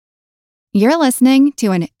You're listening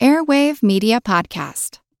to an Airwave Media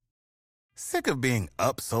Podcast. Sick of being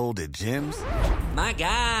upsold at gyms? My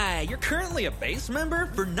guy, you're currently a base member?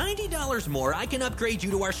 For $90 more, I can upgrade you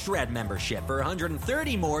to our Shred membership. For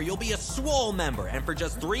 $130 more, you'll be a Swole member. And for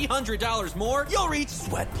just $300 more, you'll reach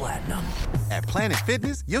Sweat Platinum. At Planet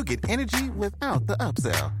Fitness, you'll get energy without the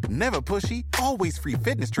upsell. Never pushy, always free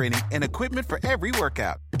fitness training and equipment for every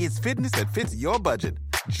workout. It's fitness that fits your budget.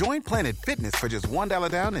 Join Planet Fitness for just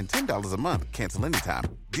 $1 down and $10 a month. Cancel anytime.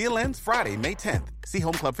 Deal ends Friday, May 10th. See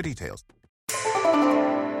Home Club for details.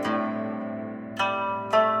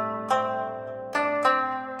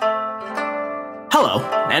 Hello,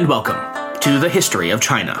 and welcome to the History of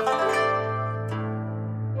China.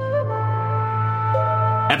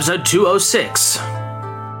 Episode 206.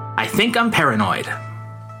 I think I'm paranoid.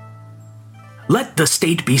 Let the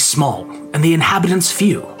state be small, and the inhabitants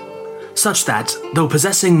few, such that, though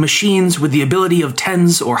possessing machines with the ability of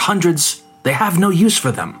tens or hundreds, they have no use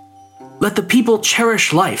for them. Let the people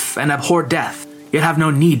cherish life and abhor death, yet have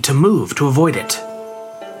no need to move to avoid it.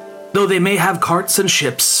 Though they may have carts and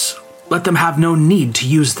ships, let them have no need to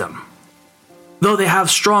use them. Though they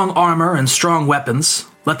have strong armor and strong weapons,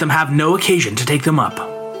 let them have no occasion to take them up.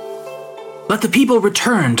 Let the people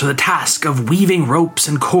return to the task of weaving ropes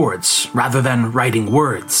and cords rather than writing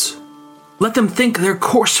words. Let them think their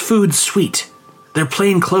coarse food sweet, their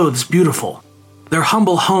plain clothes beautiful, their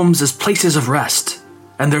humble homes as places of rest,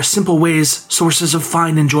 and their simple ways sources of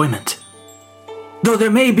fine enjoyment. Though there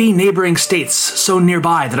may be neighboring states so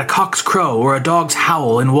nearby that a cock's crow or a dog's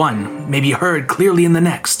howl in one may be heard clearly in the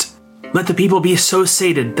next, let the people be so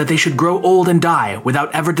sated that they should grow old and die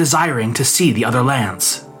without ever desiring to see the other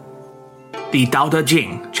lands. The Dao De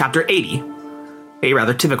Jing, chapter 80, a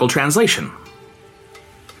rather typical translation.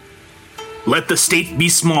 Let the state be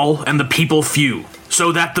small and the people few,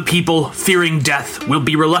 so that the people, fearing death, will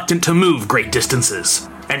be reluctant to move great distances,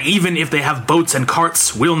 and even if they have boats and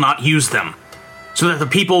carts, will not use them. So that the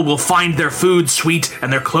people will find their food sweet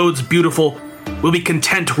and their clothes beautiful, will be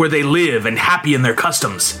content where they live and happy in their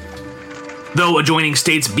customs. Though adjoining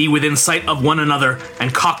states be within sight of one another,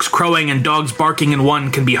 and cocks crowing and dogs barking in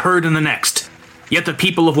one can be heard in the next, yet the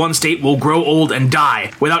people of one state will grow old and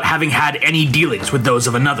die without having had any dealings with those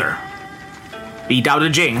of another. The Dao De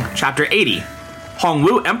Jing, chapter 80,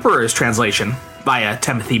 Hongwu Emperor's translation, via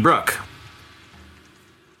Timothy Brook.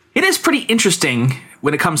 It is pretty interesting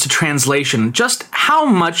when it comes to translation, just how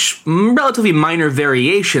much relatively minor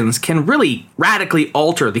variations can really radically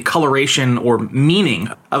alter the coloration or meaning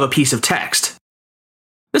of a piece of text.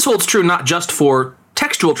 This holds true not just for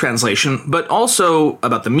textual translation, but also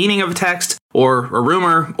about the meaning of a text, or a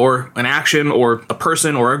rumor, or an action, or a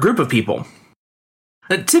person, or a group of people.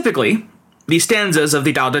 Typically, the stanzas of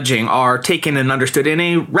the Dao De Jing are taken and understood in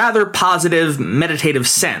a rather positive, meditative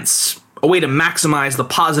sense, a way to maximize the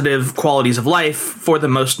positive qualities of life for the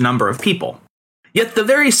most number of people. Yet the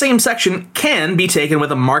very same section can be taken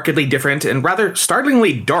with a markedly different and rather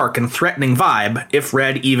startlingly dark and threatening vibe if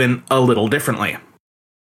read even a little differently.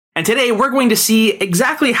 And today we're going to see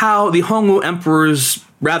exactly how the Hongwu Emperor's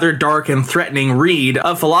rather dark and threatening read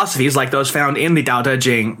of philosophies like those found in the Dao De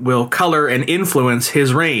Jing will color and influence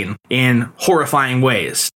his reign in horrifying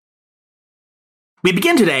ways. We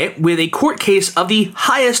begin today with a court case of the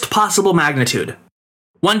highest possible magnitude,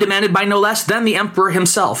 one demanded by no less than the emperor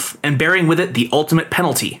himself, and bearing with it the ultimate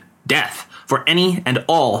penalty, death, for any and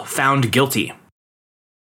all found guilty.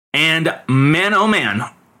 And man oh man,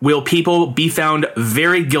 will people be found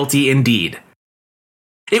very guilty indeed.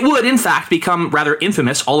 It would, in fact, become rather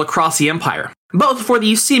infamous all across the empire, both for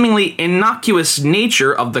the seemingly innocuous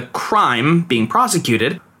nature of the crime being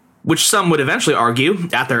prosecuted, which some would eventually argue,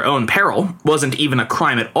 at their own peril, wasn't even a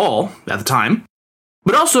crime at all at the time,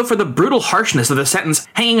 but also for the brutal harshness of the sentence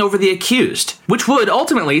hanging over the accused, which would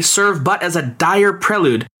ultimately serve but as a dire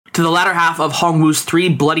prelude to the latter half of Hongwu's 3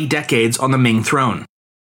 bloody decades on the Ming throne.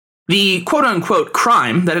 The quote-unquote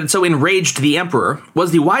crime that had so enraged the emperor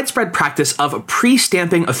was the widespread practice of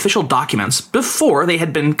pre-stamping official documents before they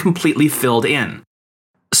had been completely filled in.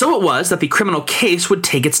 So it was that the criminal case would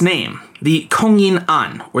take its name, the Kongyin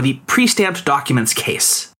An, or the pre-stamped documents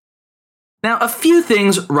case. Now, a few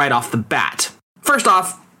things right off the bat. First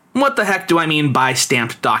off, what the heck do I mean by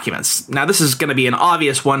stamped documents? Now, this is going to be an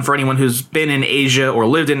obvious one for anyone who's been in Asia or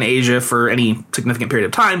lived in Asia for any significant period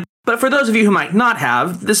of time, but for those of you who might not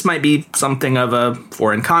have, this might be something of a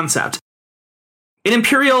foreign concept. In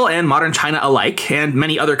Imperial and modern China alike, and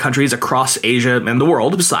many other countries across Asia and the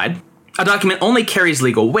world beside, a document only carries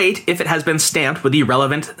legal weight if it has been stamped with the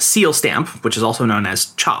relevant seal stamp, which is also known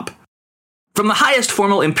as chop. From the highest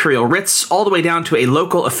formal imperial writs all the way down to a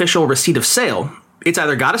local official receipt of sale, it's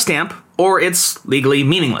either got a stamp or it's legally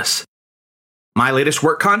meaningless. My latest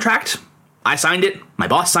work contract, I signed it, my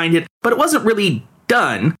boss signed it, but it wasn't really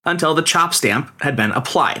done until the chop stamp had been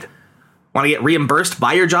applied. Want to get reimbursed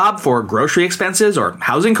by your job for grocery expenses or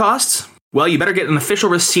housing costs? Well, you better get an official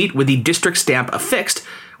receipt with the district stamp affixed,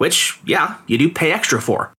 which, yeah, you do pay extra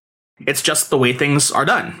for. It's just the way things are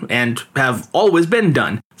done, and have always been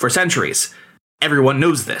done for centuries. Everyone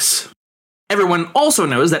knows this. Everyone also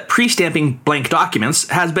knows that pre-stamping blank documents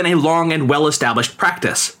has been a long and well-established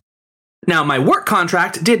practice. Now, my work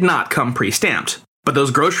contract did not come pre-stamped, but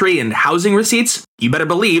those grocery and housing receipts, you better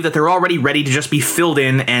believe that they're already ready to just be filled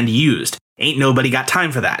in and used. Ain't nobody got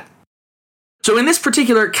time for that. So in this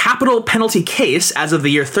particular capital penalty case, as of the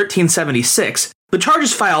year 1376, the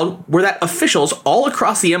charges filed were that officials all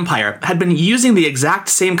across the empire had been using the exact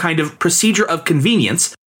same kind of procedure of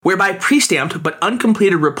convenience, whereby pre-stamped but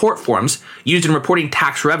uncompleted report forms used in reporting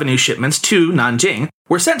tax revenue shipments to Nanjing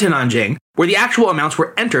were sent to Nanjing, where the actual amounts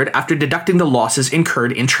were entered after deducting the losses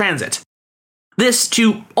incurred in transit. This,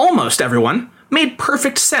 to almost everyone, made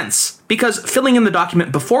perfect sense, because filling in the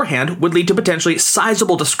document beforehand would lead to potentially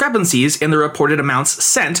sizable discrepancies in the reported amounts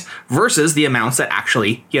sent versus the amounts that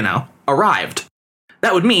actually, arrived.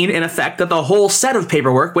 That would mean, in effect, that the whole set of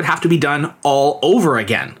paperwork would have to be done all over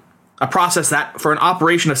again. A process that, for an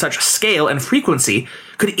operation of such scale and frequency,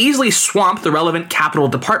 could easily swamp the relevant capital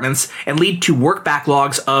departments and lead to work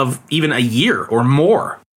backlogs of even a year or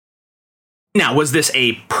more. Now, was this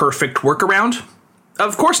a perfect workaround?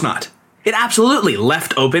 Of course not. It absolutely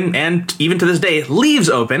left open, and even to this day leaves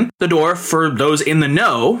open, the door for those in the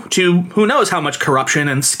know to who knows how much corruption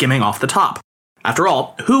and skimming off the top. After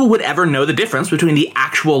all, who would ever know the difference between the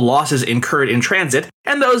actual losses incurred in transit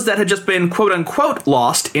and those that had just been quote-unquote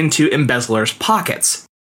lost into embezzlers' pockets?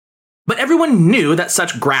 But everyone knew that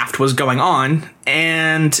such graft was going on,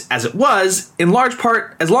 and as it was, in large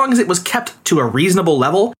part, as long as it was kept to a reasonable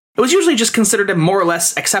level, it was usually just considered a more or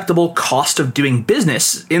less acceptable cost of doing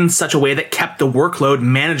business in such a way that kept the workload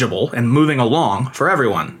manageable and moving along for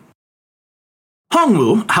everyone.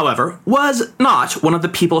 Hongwu, however, was not one of the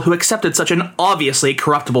people who accepted such an obviously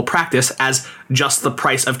corruptible practice as just the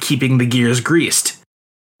price of keeping the gears greased.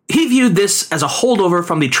 He viewed this as a holdover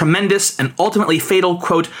from the tremendous and ultimately fatal,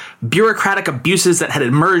 quote, bureaucratic abuses that had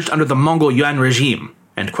emerged under the Mongol Yuan regime,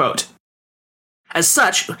 end quote. As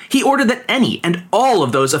such, he ordered that any and all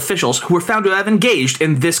of those officials who were found to have engaged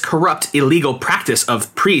in this corrupt, illegal practice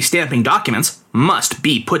of pre-stamping documents must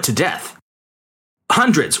be put to death.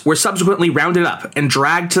 Hundreds were subsequently rounded up and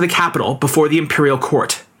dragged to the capital before the imperial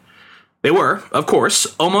court. They were, of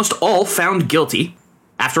course, almost all found guilty.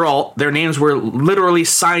 After all, their names were literally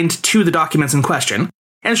signed to the documents in question,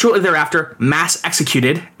 and shortly thereafter mass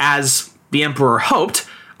executed, as the emperor hoped,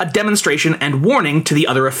 a demonstration and warning to the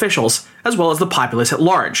other officials, as well as the populace at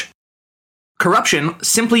large. Corruption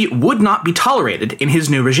simply would not be tolerated in his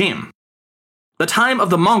new regime. The time of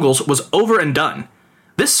the Mongols was over and done.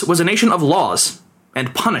 This was a nation of laws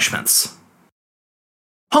and punishments.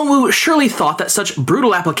 Hongwu surely thought that such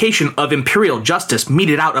brutal application of imperial justice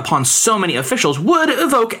meted out upon so many officials would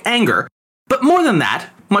evoke anger, but more than that,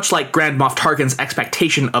 much like Grand Moff Tarkin's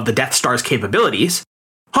expectation of the Death Star's capabilities,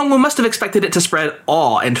 Hongwu must have expected it to spread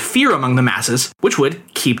awe and fear among the masses, which would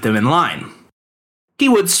keep them in line. He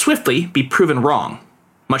would swiftly be proven wrong,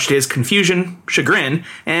 much to his confusion, chagrin,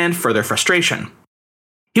 and further frustration.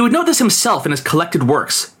 He would note this himself in his collected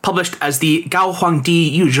works, published as the Gao Huangdi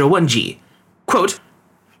Yu Zhe Wenji. Quote,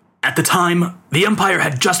 "At the time, the empire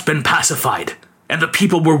had just been pacified, and the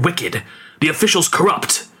people were wicked, the officials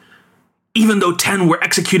corrupt. Even though 10 were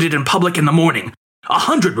executed in public in the morning,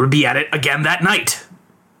 100 would be at it again that night."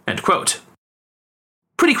 End quote.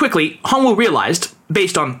 Pretty quickly, Hongwu realized,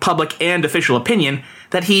 based on public and official opinion,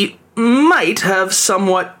 that he might have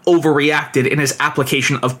somewhat overreacted in his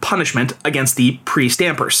application of punishment against the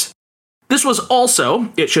pre-stampers. This was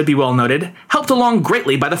also, it should be well noted, helped along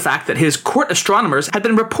greatly by the fact that his court astronomers had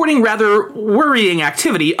been reporting rather worrying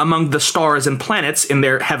activity among the stars and planets in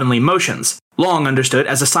their heavenly motions, long understood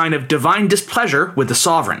as a sign of divine displeasure with the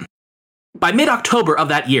sovereign. By mid-October of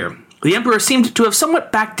that year, the emperor seemed to have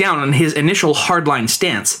somewhat backed down on his initial hardline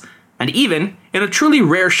stance, and even, in a truly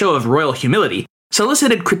rare show of royal humility,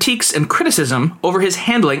 solicited critiques and criticism over his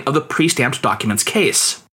handling of the pre-stamped documents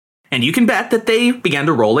case. And you can bet that they began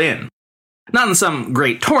to roll in. Not in some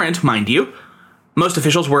great torrent, mind you. Most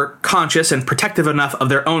officials were conscious and protective enough of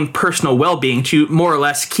their own personal well-being to more or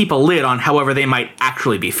less keep a lid on however they might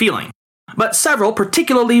actually be feeling. But several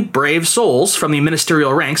particularly brave souls from the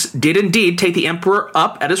ministerial ranks did indeed take the emperor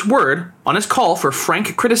up at his word on his call for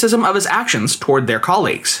frank criticism of his actions toward their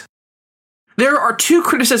colleagues. There are two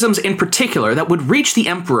criticisms in particular that would reach the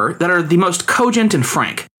emperor that are the most cogent and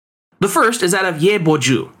frank. The first is that of Ye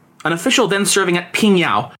Boju, an official then serving at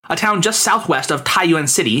Pingyao, a town just southwest of Taiyuan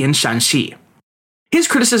City in Shanxi. His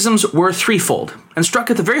criticisms were threefold, and struck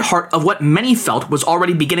at the very heart of what many felt was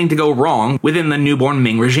already beginning to go wrong within the newborn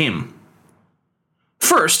Ming regime.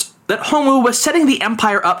 First, that Hongwu was setting the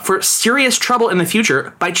empire up for serious trouble in the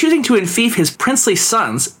future by choosing to enfeoff his princely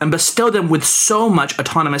sons and bestow them with so much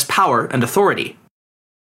autonomous power and authority.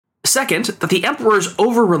 Second, that the emperor's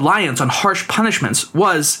over-reliance on harsh punishments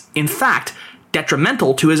was, in fact,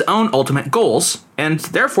 detrimental to his own ultimate goals, and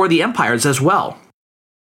therefore the empire's as well.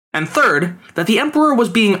 And third, that the emperor was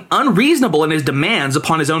being unreasonable in his demands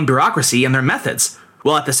upon his own bureaucracy and their methods,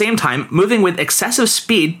 while at the same time moving with excessive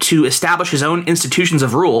speed to establish his own institutions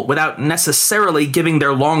of rule without necessarily giving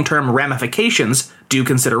their long-term ramifications due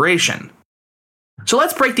consideration. So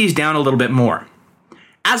let's break these down a little bit more.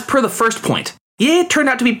 As per the first point, Ye turned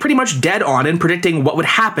out to be pretty much dead on in predicting what would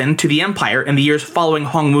happen to the empire in the years following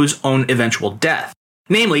Hongwu's own eventual death.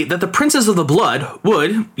 Namely, that the princes of the blood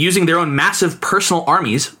would, using their own massive personal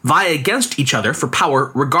armies, vie against each other for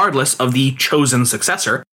power regardless of the chosen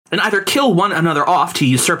successor, and either kill one another off to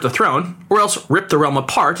usurp the throne, or else rip the realm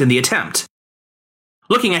apart in the attempt.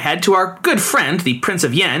 Looking ahead to our good friend, the Prince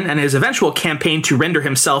of Yan, and his eventual campaign to render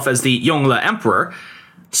himself as the Yongle Emperor,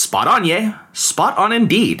 spot on, Ye, spot on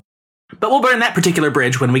indeed. But we'll burn that particular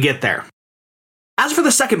bridge when we get there. As for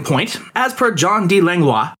the second point, as per John D.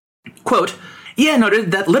 Langlois, quote, Ye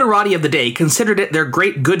noted that literati of the day considered it their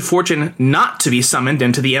great good fortune not to be summoned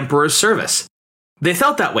into the emperor's service. They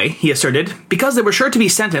felt that way, he asserted, because they were sure to be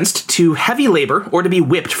sentenced to heavy labor or to be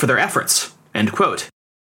whipped for their efforts. End quote.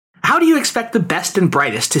 How do you expect the best and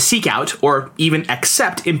brightest to seek out, or even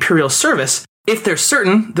accept, imperial service if they're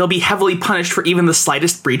certain they'll be heavily punished for even the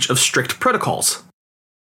slightest breach of strict protocols?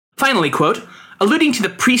 Finally, quote, alluding to the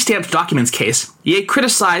pre-stamped documents case, Ye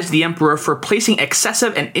criticized the emperor for placing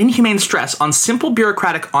excessive and inhumane stress on simple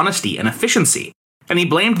bureaucratic honesty and efficiency, and he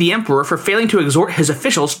blamed the emperor for failing to exhort his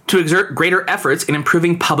officials to exert greater efforts in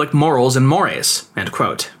improving public morals and mores, end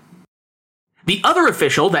quote. The other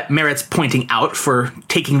official that merits pointing out for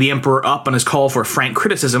taking the emperor up on his call for frank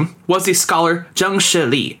criticism was the scholar Zheng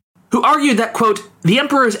Shili, who argued that, quote, the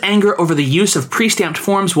emperor's anger over the use of pre-stamped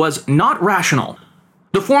forms was not rational.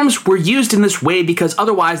 The forms were used in this way because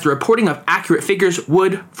otherwise the reporting of accurate figures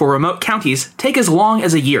would, for remote counties, take as long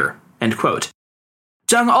as a year, end quote.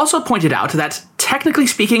 Zheng also pointed out that, technically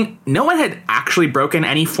speaking, no one had actually broken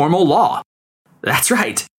any formal law. That's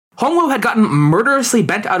right. Hongwu had gotten murderously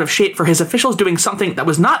bent out of shape for his officials doing something that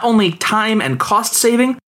was not only time and cost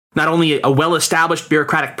saving, not only a well-established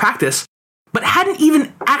bureaucratic practice, but hadn't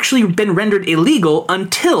even actually been rendered illegal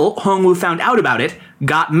until Hongwu found out about it,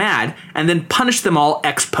 got mad, and then punished them all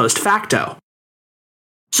ex post facto.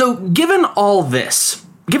 So given all this,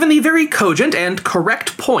 given the very cogent and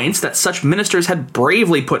correct points that such ministers had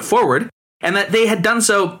bravely put forward, and that they had done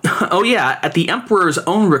so, at the emperor's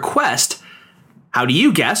own request, how do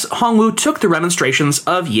you guess Hongwu took the remonstrations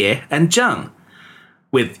of Ye and Zheng?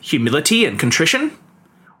 With humility and contrition?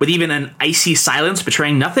 With even an icy silence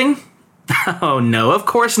betraying nothing? Oh no, of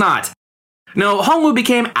course not. No, Hongwu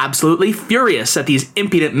became absolutely furious at these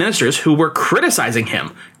impudent ministers who were criticizing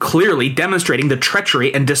him, clearly demonstrating the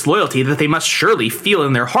treachery and disloyalty that they must surely feel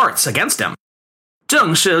in their hearts against him.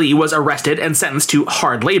 Zheng Shili was arrested and sentenced to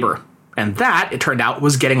hard labor, and that, it turned out,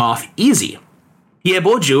 was getting off easy. Ye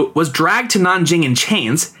Boju was dragged to Nanjing in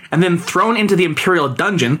chains and then thrown into the imperial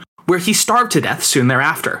dungeon where he starved to death soon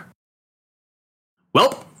thereafter.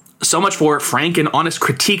 Well, so much for frank and honest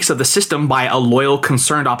critiques of the system by a loyal,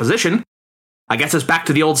 concerned opposition. I guess it's back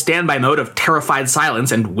to the old standby mode of terrified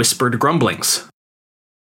silence and whispered grumblings.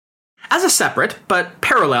 As a separate, but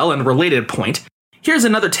parallel and related point, here's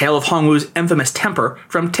another tale of Hongwu's infamous temper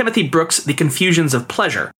from Timothy Brook's The Confusions of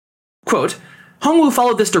Pleasure. Quote, Hongwu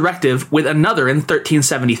followed this directive with another in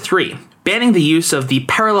 1373, banning the use of the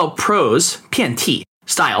parallel prose, pianti,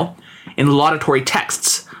 style in laudatory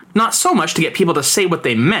texts, not so much to get people to say what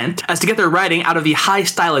they meant as to get their writing out of the high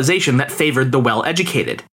stylization that favored the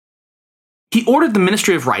well-educated. He ordered the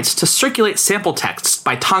Ministry of Rites to circulate sample texts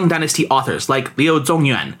by Tang Dynasty authors like Liu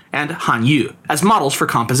Zongyuan and Han Yu as models for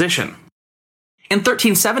composition. In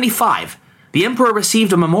 1375, the emperor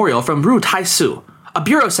received a memorial from Ru Taisu, a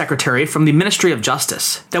bureau secretary from the Ministry of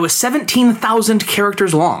Justice, that was 17,000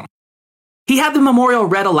 characters long. He had the memorial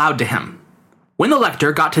read aloud to him. When the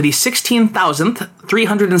lector got to the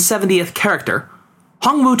 16,370th character,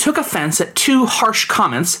 Hongwu took offense at two harsh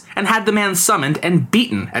comments and had the man summoned and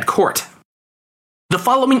beaten at court. The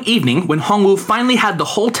following evening, when Hongwu finally had the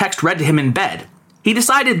whole text read to him in bed, he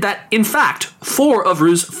decided that, in fact, 4 of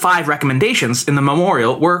Ru's 5 recommendations in the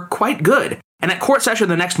memorial were quite good, and at court session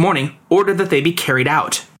the next morning ordered that they be carried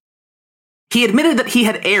out. He admitted that he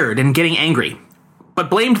had erred in getting angry, but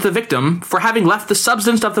blamed the victim for having left the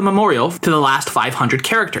substance of the memorial to the last 500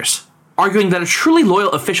 characters, arguing that a truly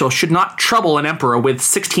loyal official should not trouble an emperor with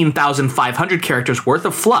 16,500 characters worth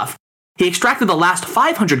of fluff. He extracted the last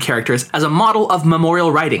 500 characters as a model of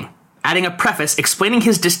memorial writing, adding a preface explaining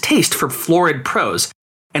his distaste for florid prose,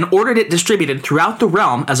 and ordered it distributed throughout the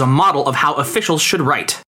realm as a model of how officials should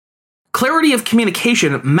write. Clarity of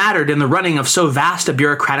communication mattered in the running of so vast a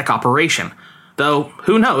bureaucratic operation, though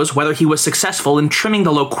who knows whether he was successful in trimming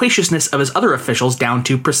the loquaciousness of his other officials down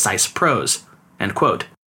to precise prose. End quote.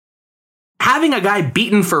 Having a guy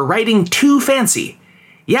beaten for writing too fancy,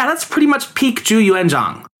 yeah, that's pretty much peak Zhu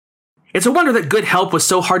Yuanzhang. It's a wonder that good help was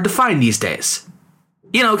so hard to find these days.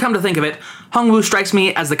 You know, come to think of it, Hongwu strikes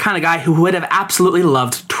me as the kind of guy who would have absolutely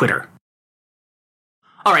loved Twitter.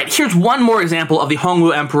 Alright, here's one more example of the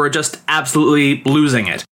Hongwu Emperor just absolutely losing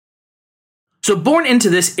it. So born into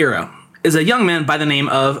this era is a young man by the name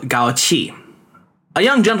of Gao Qi, a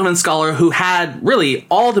young gentleman scholar who had really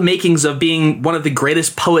all the makings of being one of the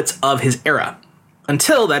greatest poets of his era,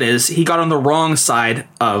 until, that is, he got on the wrong side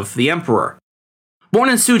of the emperor. Born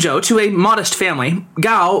in Suzhou to a modest family,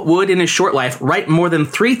 Gao would, in his short life, write more than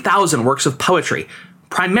 3,000 works of poetry,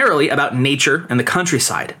 primarily about nature and the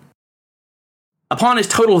countryside. Upon his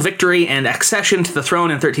total victory and accession to the throne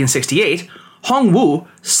in 1368, Hongwu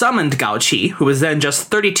summoned Gao Qi, who was then just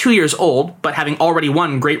 32 years old, but having already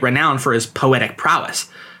won great renown for his poetic prowess,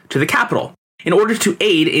 to the capital, in order to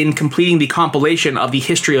aid in completing the compilation of the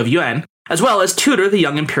history of Yuan, as well as tutor the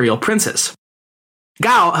young imperial princes.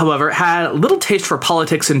 Gao, however, had little taste for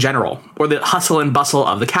politics in general, or the hustle and bustle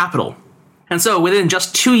of the capital. And so within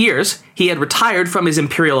just 2 years, he had retired from his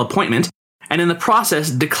imperial appointment, and in the process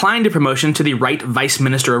declined a promotion to the right vice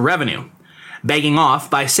minister of revenue, begging off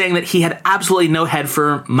by saying that he had absolutely no head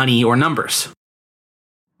for money or numbers.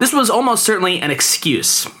 This was almost certainly an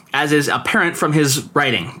excuse, as is apparent from his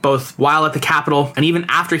writing, both while at the capital and even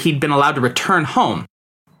after he'd been allowed to return home,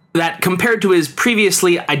 that compared to his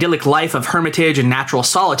previously idyllic life of hermitage and natural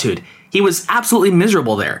solitude, he was absolutely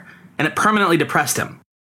miserable there, and it permanently depressed him.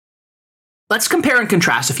 Let's compare and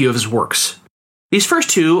contrast a few of his works. These first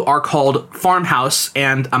 2 are called Farmhouse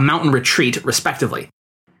and A Mountain Retreat, respectively.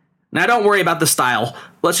 Now don't worry about the style,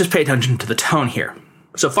 let's just pay attention to the tone here.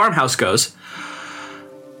 So Farmhouse goes,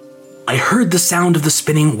 I heard the sound of the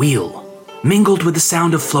spinning wheel, mingled with the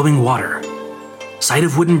sound of flowing water, sight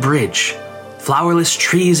of wooden bridge, flowerless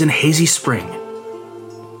trees in hazy spring.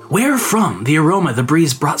 Where from the aroma the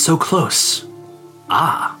breeze brought so close?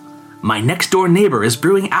 Ah, my next-door neighbor is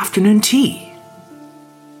brewing afternoon tea.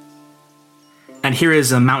 And here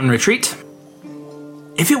is A Mountain Retreat.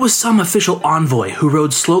 If it was some official envoy who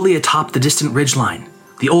rode slowly atop the distant ridgeline,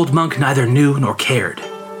 the old monk neither knew nor cared.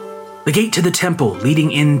 The gate to the temple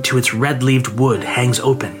leading into its red-leaved wood hangs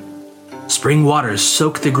open. Spring waters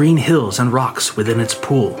soak the green hills and rocks within its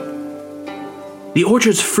pool. The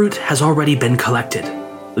orchard's fruit has already been collected,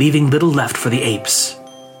 leaving little left for the apes.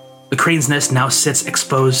 The crane's nest now sits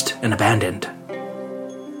exposed and abandoned.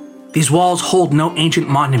 These walls hold no ancient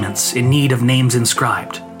monuments in need of names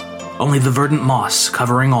inscribed, only the verdant moss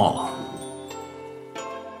covering all.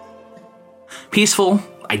 Peaceful,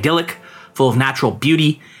 idyllic, full of natural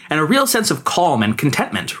beauty, and a real sense of calm and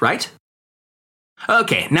contentment, right?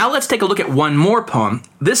 Okay, now let's take a look at one more poem,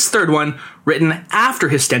 this third one written after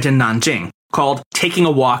his stint in Nanjing, called Taking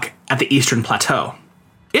a Walk at the Eastern Plateau.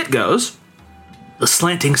 It goes, The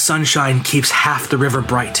slanting sunshine keeps half the river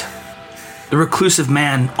bright. The reclusive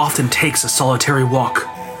man often takes a solitary walk.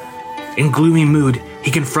 In gloomy mood,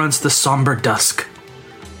 he confronts the somber dusk.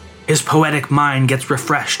 His poetic mind gets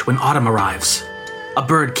refreshed when autumn arrives. A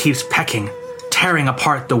bird keeps pecking, tearing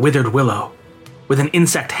apart the withered willow. With an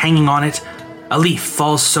insect hanging on it, a leaf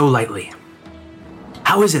falls so lightly.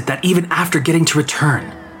 How is it that even after getting to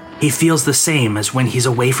return, he feels the same as when he's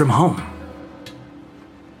away from home?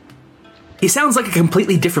 He sounds like a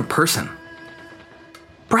completely different person.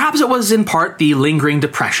 Perhaps it was in part the lingering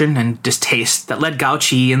depression and distaste that led Gao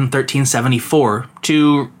Qi in 1374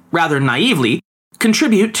 to, rather naively,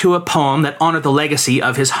 contribute to a poem that honored the legacy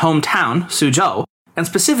of his hometown, Suzhou, and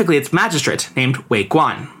specifically its magistrate named Wei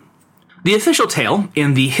Guan. The official tale,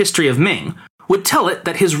 in the History of Ming, would tell it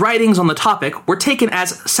that his writings on the topic were taken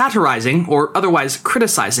as satirizing or otherwise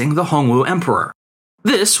criticizing the Hongwu Emperor.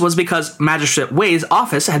 This was because Magistrate Wei's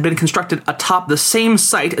office had been constructed atop the same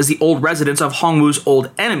site as the old residence of Hongwu's old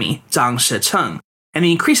enemy, Zhang Shicheng, and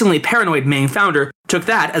the increasingly paranoid Ming founder took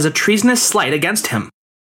that as a treasonous slight against him.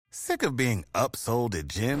 Sick of being upsold at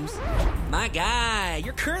gyms? My guy,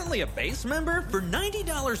 you're currently a base member? For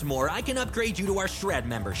 $90 more, I can upgrade you to our Shred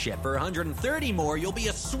membership. For $130 more, you'll be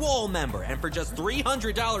a Swole member. And for just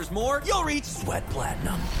 $300 more, you'll reach Sweat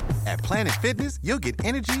Platinum. At Planet Fitness, you'll get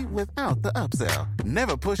energy without the upsell.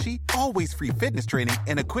 Never pushy, always free fitness training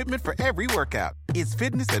and equipment for every workout. It's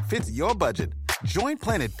fitness that fits your budget. Join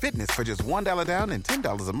Planet Fitness for just $1 down and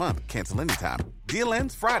 $10 a month. Cancel anytime. Deal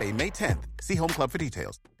ends Friday, May 10th. See Home Club for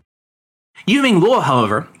details. Yuming Luo,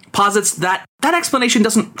 however, posits that explanation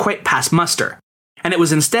doesn't quite pass muster, and it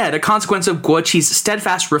was instead a consequence of Guo Qi's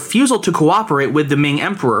steadfast refusal to cooperate with the Ming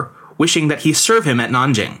Emperor, wishing that he serve him at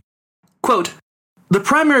Nanjing. Quote, "The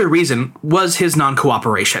primary reason was his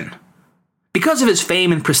non-cooperation. Because of his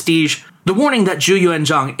fame and prestige, the warning that Zhu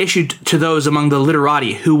Yuanzhang issued to those among the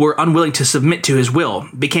literati who were unwilling to submit to his will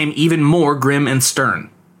became even more grim and stern."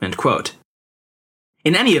 End quote.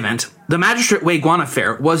 In any event, the magistrate Wei Guan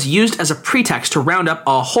affair was used as a pretext to round up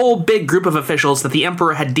a whole big group of officials that the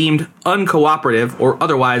emperor had deemed uncooperative or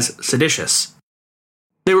otherwise seditious.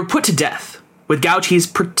 They were put to death, with Gao Qi's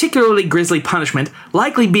particularly grisly punishment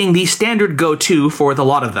likely being the standard go-to for the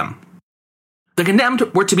lot of them. The condemned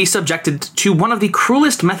were to be subjected to one of the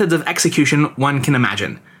cruelest methods of execution one can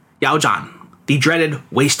imagine, Yao Zhan, the dreaded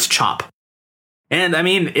waist chop. And I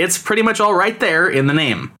mean, it's pretty much all right there in the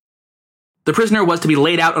name. The prisoner was to be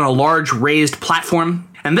laid out on a large raised platform,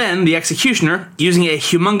 and then the executioner, using a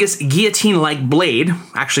humongous guillotine-like blade,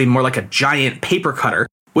 actually more like a giant paper cutter,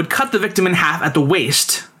 would cut the victim in half at the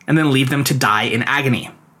waist and then leave them to die in agony.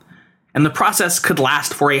 And the process could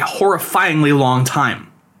last for a horrifyingly long time.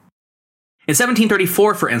 In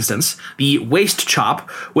 1734, for instance, the waist chop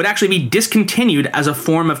would actually be discontinued as a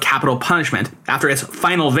form of capital punishment after its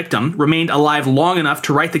final victim remained alive long enough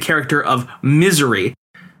to write the character of Misery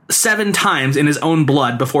 7 times in his own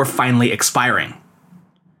blood before finally expiring.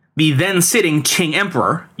 The then-sitting Qing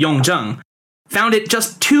Emperor, Yongzheng, found it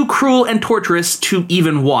just too cruel and torturous to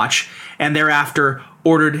even watch, and thereafter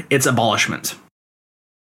ordered its abolishment.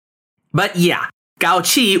 But yeah, Gao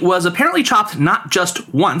Qi was apparently chopped not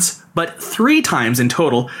just once, but 3 times in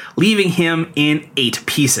total, leaving him in 8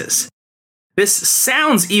 pieces. This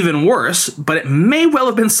sounds even worse, but it may well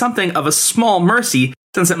have been something of a small mercy,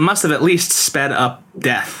 since it must have at least sped up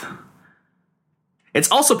death.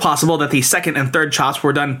 It's also possible that the second and third chops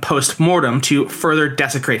were done post-mortem to further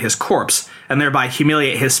desecrate his corpse, and thereby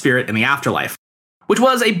humiliate his spirit in the afterlife, which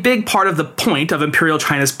was a big part of the point of Imperial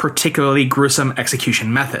China's particularly gruesome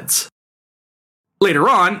execution methods. Later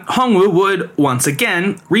on, Hongwu would, once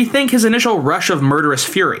again, rethink his initial rush of murderous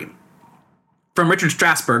fury. From Richard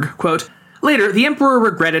Strassberg, quote, "Later, the emperor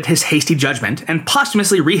regretted his hasty judgment and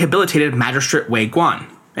posthumously rehabilitated Magistrate Wei Guan."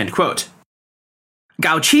 End quote.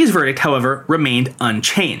 Gao Qi's verdict, however, remained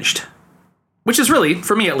unchanged. Which is really,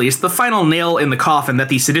 for me at least, the final nail in the coffin that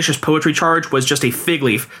the seditious poetry charge was just a fig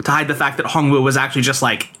leaf to hide the fact that Hongwu was actually just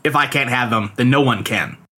like, if I can't have them, then no one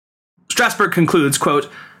can. Strassberg concludes,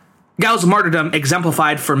 quote, "Gao's martyrdom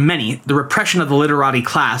exemplified for many the repression of the literati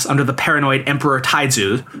class under the paranoid Emperor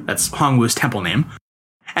Taizu," that's Hongwu's temple name,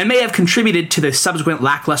 "and may have contributed to the subsequent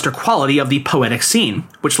lackluster quality of the poetic scene,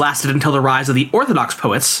 which lasted until the rise of the orthodox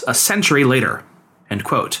poets a century later." End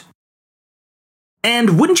quote.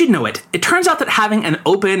 And wouldn't you know it, it turns out that having an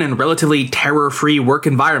open and relatively terror-free work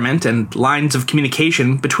environment and lines of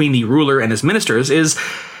communication between the ruler and his ministers is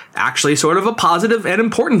actually sort of a positive and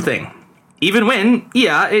important thing. Even when,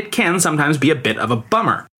 yeah, it can sometimes be a bit of a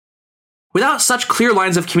bummer. Without such clear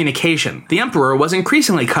lines of communication, the emperor was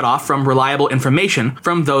increasingly cut off from reliable information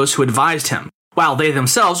from those who advised him, while they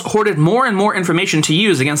themselves hoarded more and more information to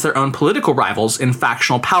use against their own political rivals in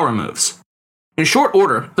factional power moves. In short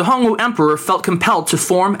order, the Hongwu Emperor felt compelled to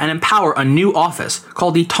form and empower a new office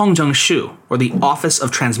called the Tongzheng Shu, or the Office of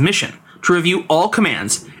Transmission, to review all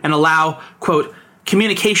commands and allow, quote,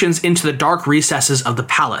 "communications into the dark recesses of the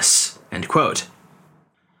palace," end quote.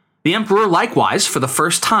 The emperor likewise, for the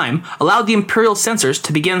first time, allowed the imperial censors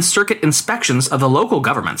to begin circuit inspections of the local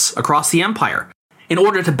governments across the empire, in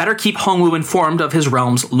order to better keep Hongwu informed of his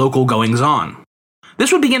realm's local goings-on.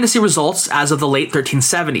 This would begin to see results as of the late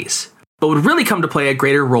 1370s, but would really come to play a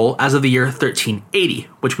greater role as of the year 1380,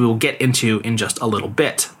 which we will get into in just a little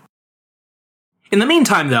bit. In the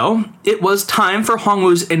meantime, though, it was time for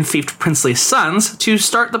Hongwu's enfeoffed princely sons to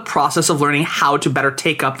start the process of learning how to better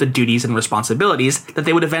take up the duties and responsibilities that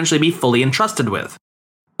they would eventually be fully entrusted with.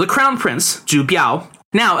 The Crown Prince, Zhu Biao,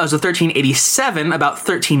 now as of 1387 about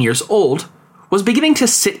 13 years old, was beginning to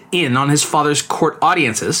sit in on his father's court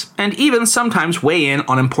audiences, and even sometimes weigh in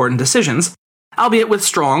on important decisions, albeit with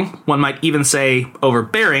strong, one might even say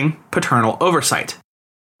overbearing, paternal oversight.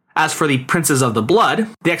 As for the princes of the blood,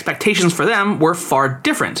 the expectations for them were far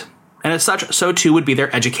different, and as such, so too would be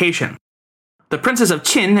their education. The princes of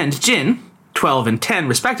Qin and Jin, 12 and 10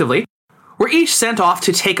 respectively, were each sent off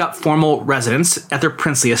to take up formal residence at their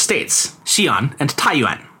princely estates, Xi'an and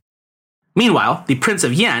Taiyuan. Meanwhile, the Prince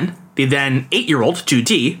of Yan, the then 8-year-old Zhu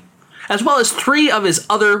Di, as well as 3 of his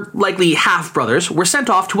other, likely half-brothers, were sent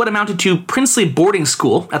off to what amounted to princely boarding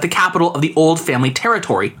school at the capital of the old family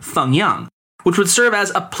territory, Fengyang, which would serve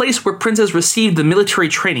as a place where princes received the military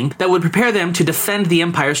training that would prepare them to defend the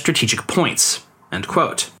empire's strategic points. End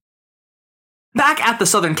quote. Back at the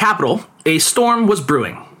southern capital, a storm was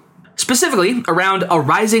brewing. Specifically, around a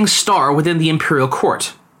rising star within the imperial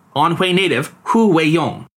court, Anhui native Hu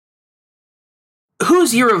Weiyong.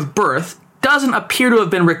 Hu's year of birth doesn't appear to have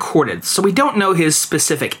been recorded, so we don't know his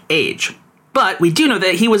specific age. But we do know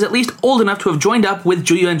that he was at least old enough to have joined up with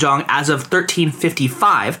Zhu Yuanzhang as of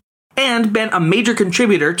 1355, and been a major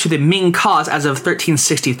contributor to the Ming cause as of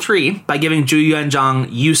 1363 by giving Zhu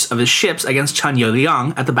Yuanzhang use of his ships against Chen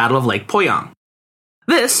Youliang at the Battle of Lake Poyang.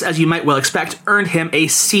 This, as you might well expect, earned him a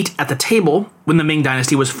seat at the table when the Ming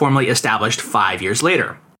Dynasty was formally established 5 years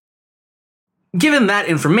later. Given that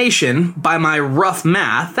information, by my rough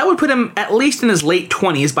math, that would put him at least in his late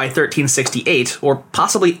 20s by 1368, or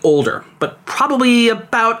possibly older, but probably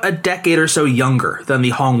about a decade or so younger than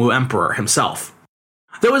the Hongwu Emperor himself.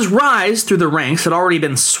 Though his rise through the ranks had already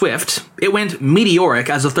been swift, it went meteoric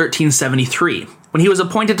as of 1373, when he was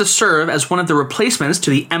appointed to serve as one of the replacements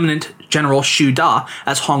to the eminent General Xu Da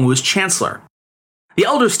as Hongwu's chancellor. The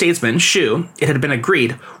elder statesman, Xu, it had been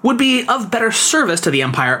agreed, would be of better service to the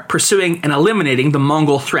empire pursuing and eliminating the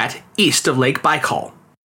Mongol threat east of Lake Baikal.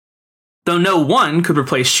 Though no one could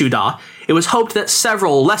replace Xu Da, it was hoped that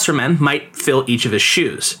several lesser men might fill each of his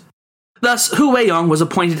shoes. Thus, Hu Weiyong was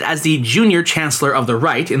appointed as the junior chancellor of the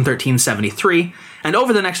right in 1373, and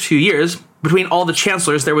over the next few years, between all the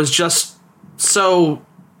chancellors there was just so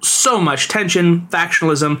much tension,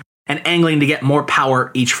 factionalism, and angling to get more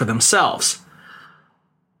power each for themselves.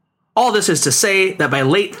 All this is to say that by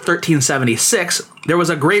late 1376, there was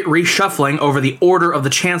a great reshuffling over the order of the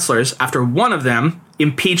chancellors after one of them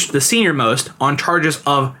impeached the senior-most on charges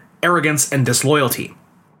of arrogance and disloyalty.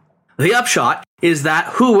 The upshot is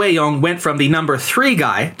that Hu Weiyong went from the number 3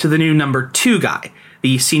 guy to the new number 2 guy,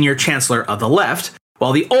 the senior chancellor of the left,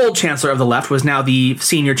 while the old chancellor of the left was now the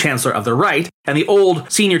senior chancellor of the right, and the old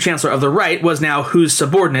senior chancellor of the right was now Hu's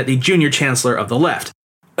subordinate, the junior chancellor of the left.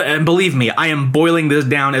 And believe me, I am boiling this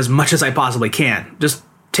down as much as I possibly can. Just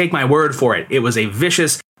take my word for it. It was a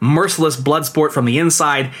vicious, merciless blood sport from the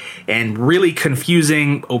inside, and really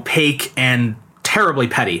confusing, opaque, and terribly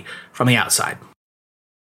petty from the outside.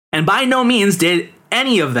 And by no means did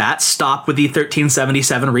any of that stop with the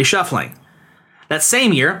 1377 reshuffling. That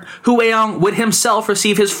same year, Hu Weiyong would himself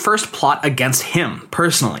receive his first plot against him,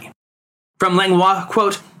 personally. From Langlois,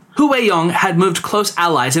 quote, Hu Weiyong had moved close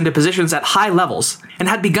allies into positions at high levels, and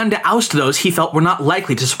had begun to oust those he felt were not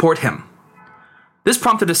likely to support him. This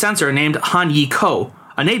prompted a censor named Han Yi-ko,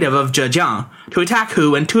 a native of Zhejiang, to attack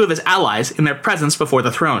Hu and 2 of his allies in their presence before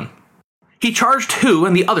the throne. He charged Hu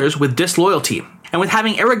and the others with disloyalty, and with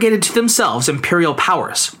having arrogated to themselves imperial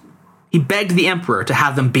powers. He begged the emperor to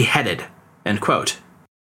have them beheaded. End quote.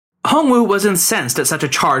 Hongwu was incensed at such a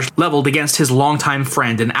charge leveled against his longtime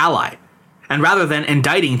friend and ally, and rather than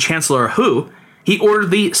indicting Chancellor Hu, he ordered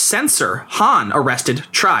the censor Han arrested,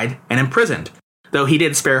 tried, and imprisoned, though he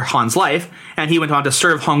did spare Han's life, and he went on to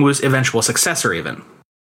serve Hongwu's eventual successor even.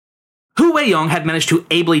 Hu Weiyong had managed to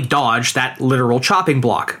ably dodge that literal chopping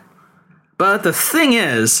block. But the thing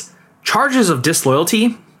is, charges of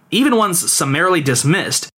disloyalty, even ones summarily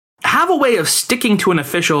dismissed, have a way of sticking to an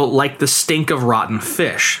official like the stink of rotten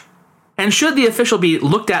fish. And should the official be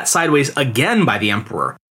looked at sideways again by the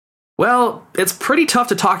emperor, well, it's pretty tough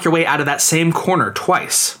to talk your way out of that same corner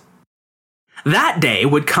twice. That day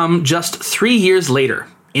would come just 3 years later,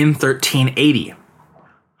 in 1380.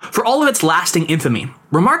 For all of its lasting infamy,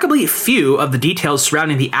 remarkably few of the details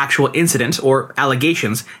surrounding the actual incident or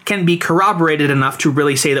allegations can be corroborated enough to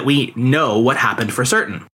really say that we know what happened for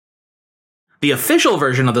certain. The official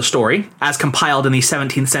version of the story, as compiled in the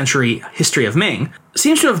 17th century History of Ming,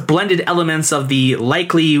 seems to have blended elements of the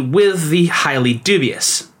likely with the highly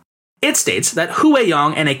dubious. It states that Hu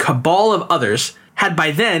Weiyong and a cabal of others had by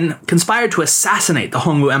then conspired to assassinate the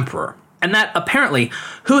Hongwu Emperor, and that apparently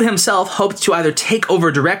Hu himself hoped to either take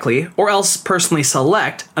over directly or else personally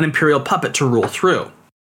select an imperial puppet to rule through.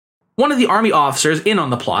 One of the army officers in on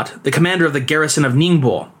the plot, the commander of the garrison of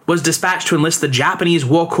Ningbo, was dispatched to enlist the Japanese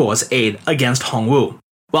Wokuo's aid against Hongwu,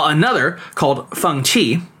 while another, called Feng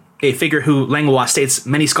Qi, a figure who Langlois states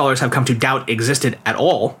many scholars have come to doubt existed at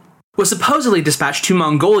all, was supposedly dispatched to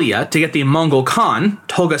Mongolia to get the Mongol Khan,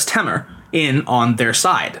 Togas Temür, in on their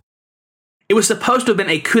side. It was supposed to have been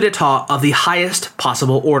a coup d'etat of the highest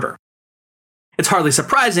possible order. It's hardly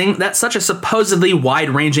surprising that such a supposedly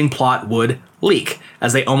wide-ranging plot would leak,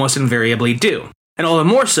 as they almost invariably do, and all the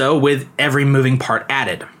more so with every moving part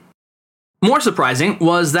added. More surprising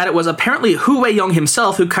was that it was apparently Hu Weiyong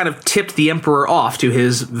himself who kind of tipped the emperor off to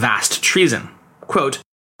his vast treason. Quote,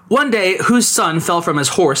 "One day, Hu's son fell from his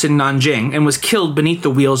horse in Nanjing and was killed beneath the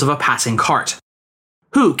wheels of a passing cart.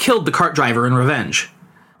 Hu killed the cart driver in revenge.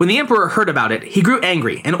 When the emperor heard about it, he grew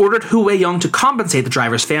angry and ordered Hu Weiyong to compensate the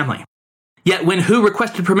driver's family. Yet when Hu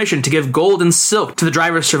requested permission to give gold and silk to the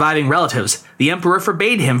driver's surviving relatives, the emperor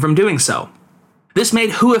forbade him from doing so. This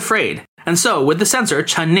made Hu afraid, and so, with the censor,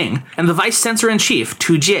 Chen Ning, and the vice-censor-in-chief,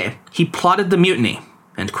 Tu Jie, he plotted the mutiny."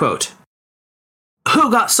 End quote.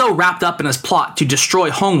 Hu got so wrapped up in his plot to destroy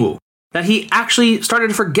Hongwu that he actually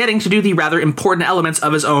started forgetting to do the rather important elements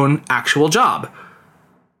of his own actual job.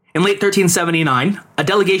 In late 1379, a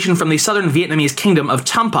delegation from the southern Vietnamese kingdom of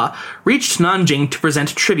Champa reached Nanjing to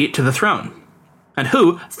present tribute to the throne, and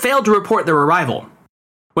Hu failed to report their arrival.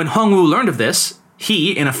 When Hongwu learned of this,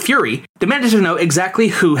 he, in a fury, demanded to know exactly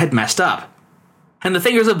who had messed up. And the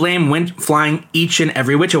fingers of blame went flying each and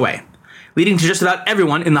every which way, leading to just about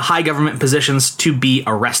everyone in the high government positions to be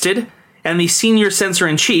arrested, and the senior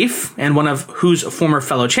censor-in-chief, and one of Hu's former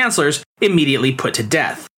fellow chancellors, immediately put to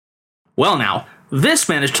death. Well now, this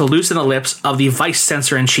managed to loosen the lips of the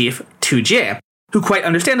vice-censor-in-chief, Tu Jie, who quite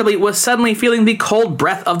understandably was suddenly feeling the cold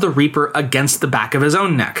breath of the Reaper against the back of his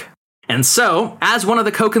own neck. And so, as one of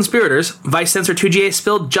the co-conspirators, Vice-Censor Tu Jie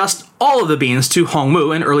spilled just all of the beans to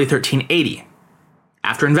Hongwu in early 1380.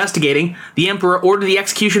 After investigating, the emperor ordered the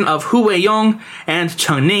execution of Hu Weiyong and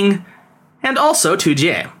Chen Ning, and also Tu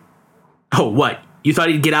Jie. Oh, what? You thought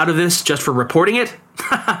he'd get out of this just for reporting it?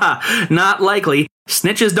 Not likely.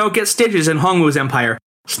 Snitches don't get stitches in Hongwu's empire.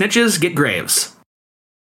 Snitches get graves.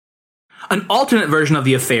 An alternate version of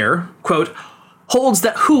the affair, quote, holds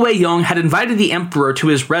that Hu Weiyong had invited the emperor to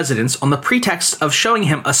his residence on the pretext of showing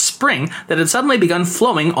him a spring that had suddenly begun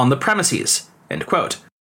flowing on the premises, end quote.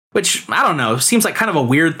 Which, I don't know, seems like kind of a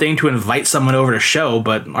weird thing to invite someone over to show,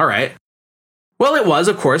 but alright. Well, it was,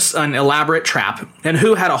 of course, an elaborate trap, and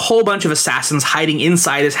Hu had a whole bunch of assassins hiding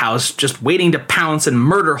inside his house, just waiting to pounce and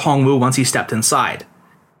murder Hongwu once he stepped inside.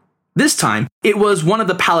 This time, it was one of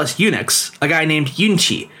the palace eunuchs, a guy named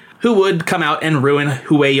Yunqi, who would come out and ruin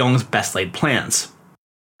Hu Weiyong's best-laid plans.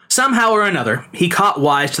 Somehow or another, he caught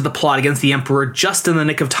wise to the plot against the emperor just in the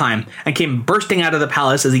nick of time, and came bursting out of the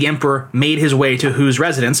palace as the emperor made his way to Hu's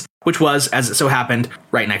residence, which was, as it so happened,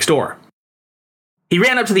 right next door. He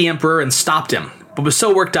ran up to the emperor and stopped him, but was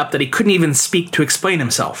so worked up that he couldn't even speak to explain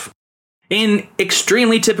himself. In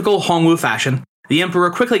extremely typical Hongwu fashion, the emperor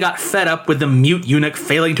quickly got fed up with the mute eunuch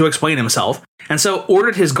failing to explain himself, and so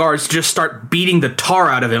ordered his guards to just start beating the tar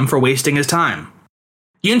out of him for wasting his time.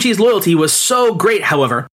 Yunqi's loyalty was so great,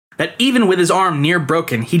 however, that even with his arm near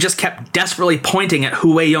broken, he just kept desperately pointing at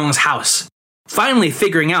Hu Weiyong's house, finally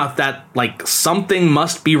figuring out that, something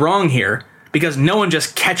must be wrong here, because no one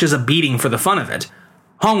just catches a beating for the fun of it.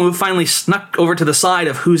 Hongwu finally snuck over to the side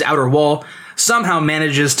of Hu's outer wall, somehow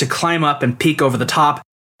manages to climb up and peek over the top,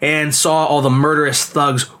 and saw all the murderous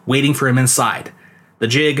thugs waiting for him inside. The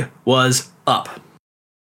jig was up.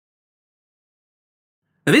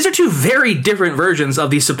 Now, these are two very different versions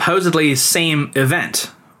of the supposedly same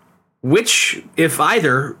event. Which, if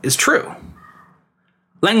either, is true?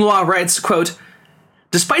 Langlois writes, quote,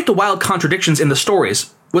 "Despite the wild contradictions in the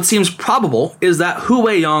stories, what seems probable is that Hu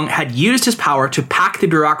Weiyong had used his power to pack the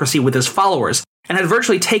bureaucracy with his followers and had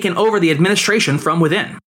virtually taken over the administration from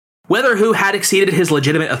within. Whether Hu had exceeded his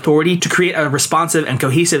legitimate authority to create a responsive and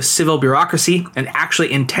cohesive civil bureaucracy and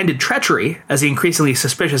actually intended treachery, as the increasingly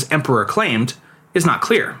suspicious emperor claimed, is not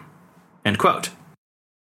clear." End quote.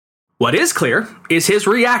 What is clear is his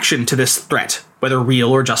reaction to this threat, whether real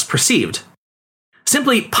or just perceived.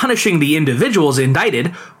 Simply punishing the individuals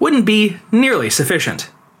indicted wouldn't be nearly sufficient.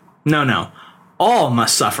 No, all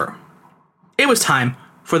must suffer. It was time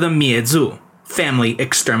for the Miezhu, family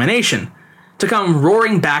extermination, to come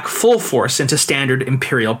roaring back full force into standard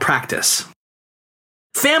imperial practice.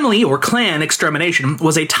 Family or clan extermination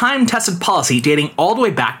was a time-tested policy dating all the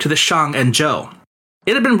way back to the Shang and Zhou.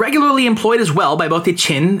 It had been regularly employed as well by both the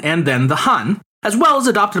Qin and then the Han, as well as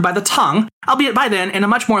adopted by the Tang, albeit by then in a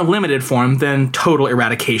much more limited form than total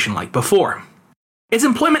eradication like before. Its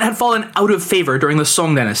employment had fallen out of favor during the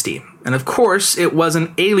Song Dynasty, and of course it was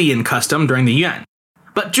an alien custom during the Yuan.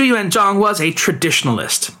 But Zhu Yuanzhang was a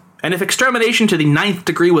traditionalist, And if extermination to the 9th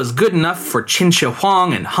degree was good enough for Qin Shi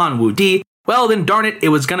Huang and Han Wu Di, well then darn it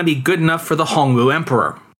was going to be good enough for the Hongwu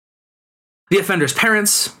Emperor. The offender's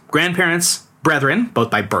parents, grandparents, brethren,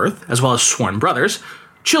 both by birth, as well as sworn brothers,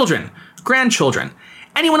 children, grandchildren,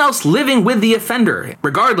 anyone else living with the offender,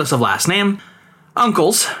 regardless of last name,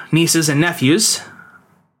 uncles, nieces, and nephews,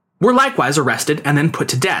 were likewise arrested and then put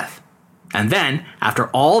to death. And then, after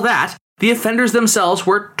all that, the offenders themselves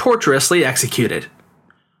were torturously executed.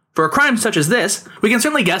 For a crime such as this, we can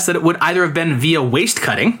certainly guess that it would either have been via waist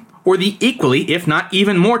cutting, or the equally, if not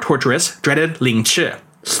even more torturous, dreaded ling chi,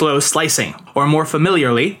 slow slicing, or more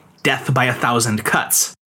familiarly, death by 1,000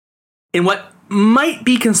 cuts. In what might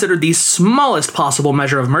be considered the smallest possible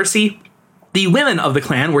measure of mercy, the women of the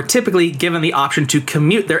clan were typically given the option to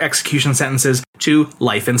commute their execution sentences to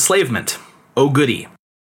life enslavement. Oh goody.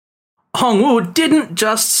 Hongwu didn't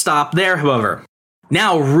just stop there, however.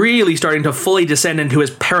 Now really starting to fully descend into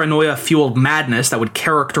his paranoia-fueled madness that would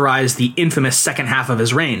characterize the infamous second half of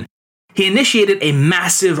his reign, he initiated a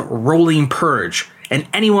massive rolling purge, and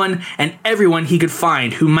anyone and everyone he could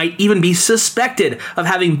find who might even be suspected of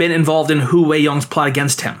having been involved in Hu Weiyong's plot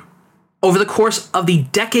against him. Over the course of the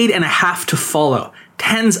decade and a half to follow,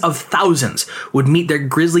 tens of thousands would meet their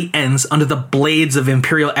grisly ends under the blades of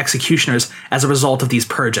imperial executioners as a result of these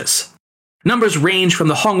purges. Numbers range from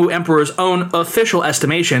the Hongwu Emperor's own official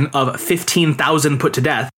estimation of 15,000 put to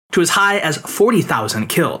death to as high as 40,000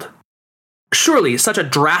 killed. Surely such a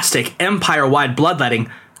drastic empire-wide bloodletting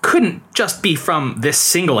couldn't just be from this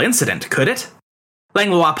single incident, could it?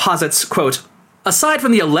 Langlois posits, quote, "Aside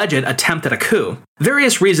from the alleged attempt at a coup,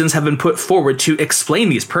 various reasons have been put forward to explain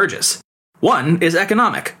these purges. One is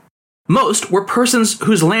economic. Most were persons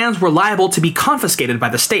whose lands were liable to be confiscated by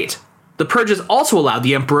the state. The purges also allowed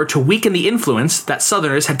the emperor to weaken the influence that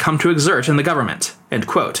Southerners had come to exert in the government." End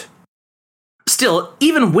quote. Still,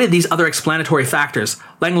 even with these other explanatory factors,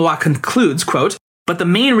 Langlois concludes, quote, "But the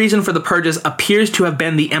main reason for the purges appears to have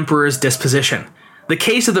been the emperor's disposition. The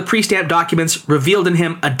case of the pre-stamped documents revealed in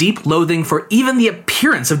him a deep loathing for even the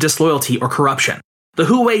appearance of disloyalty or corruption. The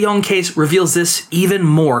Hu Weiyong case reveals this even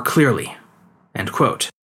more clearly." End quote.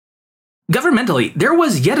 Governmentally, there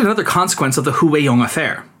was yet another consequence of the Hu Weiyong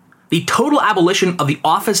affair: the total abolition of the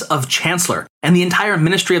office of Chancellor and the entire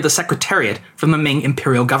Ministry of the Secretariat from the Ming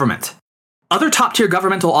imperial government. Other top-tier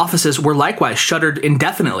governmental offices were likewise shuttered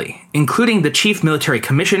indefinitely, including the Chief Military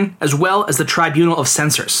Commission as well as the Tribunal of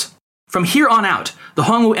Censors. From here on out, the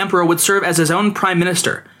Hongwu Emperor would serve as his own Prime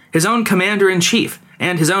Minister, his own Commander-in-Chief,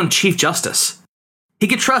 and his own Chief Justice. He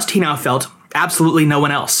could trust, he now felt, absolutely no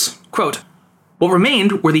one else. Quote, "What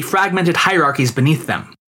remained were the fragmented hierarchies beneath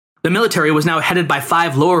them. The military was now headed by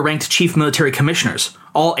 5 lower-ranked Chief Military Commissioners,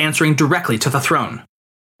 all answering directly to the throne.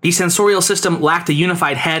 The censorial system lacked a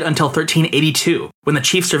unified head until 1382, when the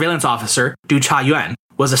Chief Surveillance Officer, Du Cha-yuan,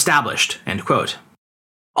 was established." End quote.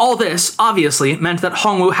 All this, obviously, meant that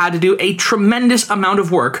Hongwu had to do a tremendous amount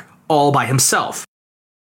of work all by himself.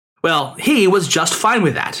 Well, he was just fine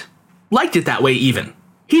with that. Liked it that way, even.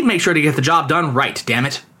 He'd make sure to get the job done right, damn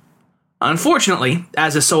it. Unfortunately,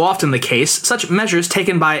 as is so often the case, such measures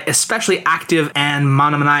taken by especially active and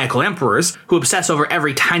monomaniacal emperors, who obsess over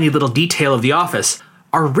every tiny little detail of the office,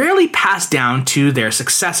 are rarely passed down to their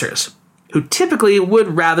successors, who typically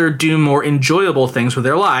would rather do more enjoyable things with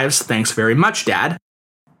their lives, thanks very much, Dad.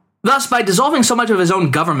 Thus, by dissolving so much of his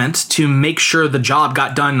own government to make sure the job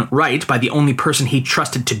got done right by the only person he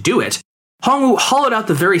trusted to do it, Hongwu hollowed out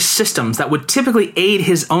the very systems that would typically aid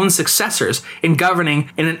his own successors in governing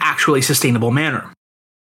in an actually sustainable manner.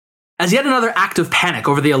 As yet another act of panic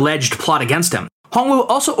over the alleged plot against him, Hongwu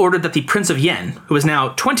also ordered that the Prince of Yen, who was now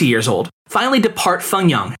 20 years old, finally depart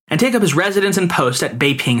Fengyang and take up his residence and post at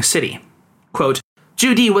Beiping City. Quote,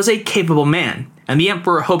 "Zhu Di was a capable man, and the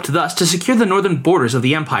emperor hoped thus to secure the northern borders of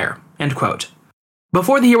the empire." End quote.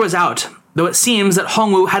 Before the year was out, though it seems that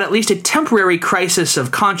Hongwu had at least a temporary crisis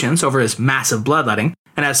of conscience over his massive bloodletting,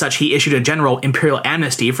 and as such he issued a general imperial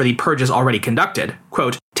amnesty for the purges already conducted,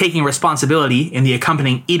 quote, taking responsibility in the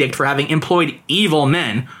accompanying edict for having employed evil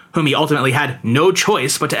men whom he ultimately had no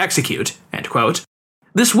choice but to execute, end quote.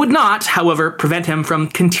 This would not, however, prevent him from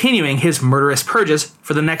continuing his murderous purges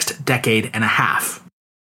for the next decade and a half.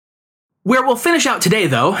 Where we'll finish out today,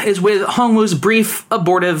 though, is with Hongwu's brief,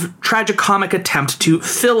 abortive, tragicomic attempt to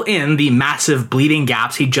fill in the massive bleeding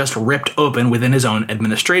gaps he just ripped open within his own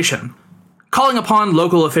administration. Calling upon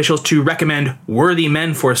local officials to recommend worthy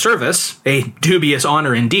men for service, a dubious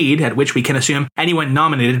honor indeed, at which we can assume anyone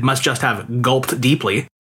nominated must just have gulped deeply,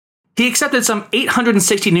 he accepted some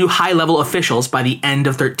 860 new high-level officials by the end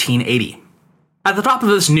of 1380. At the top of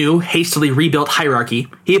this new, hastily rebuilt hierarchy,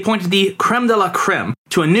 he appointed the creme de la creme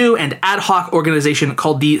to a new and ad hoc organization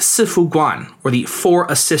called the Sifu Guan, or the Four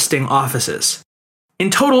Assisting Offices. In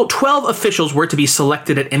total, 12 officials were to be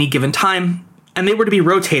selected at any given time, and they were to be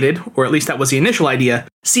rotated, or at least that was the initial idea,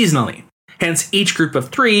 seasonally. Hence, each group of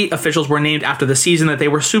 3 officials were named after the season that they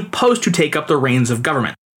were supposed to take up the reins of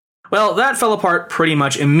government. Well, that fell apart pretty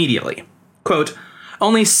much immediately. Quote,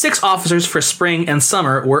 only 6 officers for spring and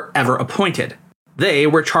summer were ever appointed. They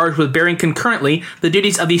were charged with bearing concurrently the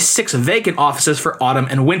duties of the 6 vacant offices for autumn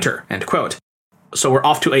and winter, end quote. So we're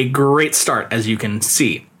off to a great start, as you can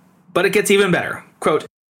see. But it gets even better. Quote,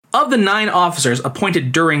 of the 9 officers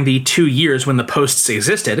appointed during the 2 years when the posts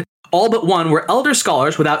existed, all but 1 were elder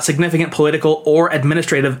scholars without significant political or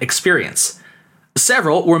administrative experience.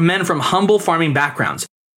 Several were men from humble farming backgrounds,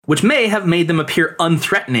 which may have made them appear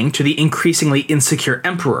unthreatening to the increasingly insecure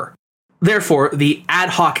emperor. Therefore, the ad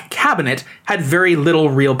hoc cabinet had very little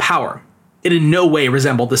real power. It in no way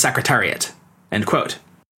resembled the Secretariat. End quote.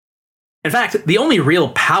 In fact, the only real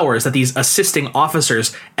powers that these assisting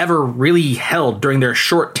officers ever really held during their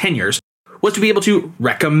short tenures was to be able to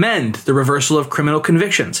recommend the reversal of criminal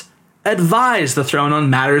convictions, advise the throne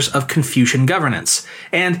on matters of Confucian governance,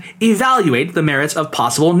 and evaluate the merits of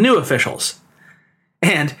possible new officials.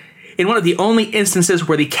 And in one of the only instances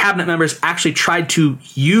where the cabinet members actually tried to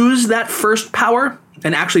use that first power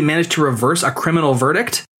and actually managed to reverse a criminal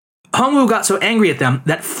verdict, Hongwu got so angry at them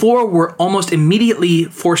that 4 were almost immediately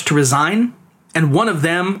forced to resign, and one of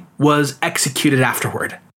them was executed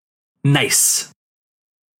afterward. Nice.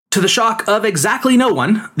 To the shock of exactly no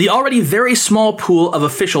one, the already very small pool of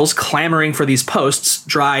officials clamoring for these posts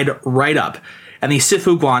dried right up, and the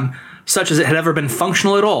Sifu Guan, such as it had ever been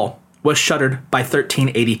functional at all, was shuttered by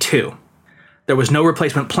 1382. There was no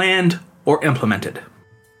replacement planned or implemented.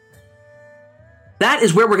 That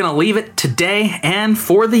is where we're going to leave it today and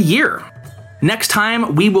for the year. Next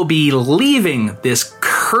time, we will be leaving this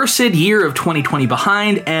cursed year of 2020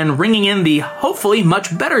 behind and ringing in the hopefully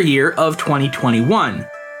much better year of 2021.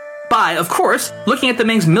 By, of course, looking at the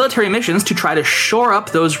Ming's military missions to try to shore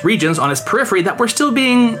up those regions on its periphery that were still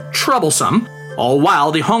being troublesome, all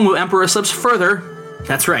while the Hongwu Emperor slips further,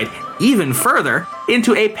 that's right, even further,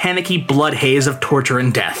 into a panicky blood haze of torture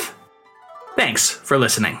and death. Thanks for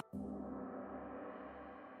listening.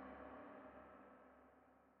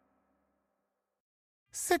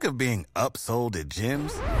 Sick of being upsold at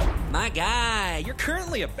gyms? My guy, you're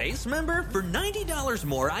currently a base member? For $90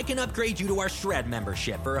 more, I can upgrade you to our Shred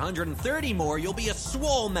membership. For $130 more, you'll be a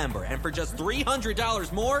Swole member. And for just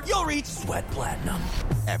 $300 more, you'll reach Sweat Platinum.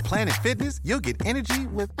 At Planet Fitness, you'll get energy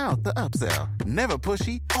without the upsell. Never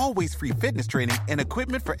pushy, always free fitness training and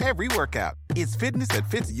equipment for every workout. It's fitness that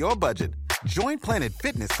fits your budget. Join Planet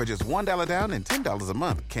Fitness for just $1 down and $10 a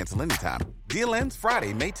month. Cancel anytime. Deal ends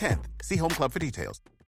Friday, May 10th. See Home Club for details.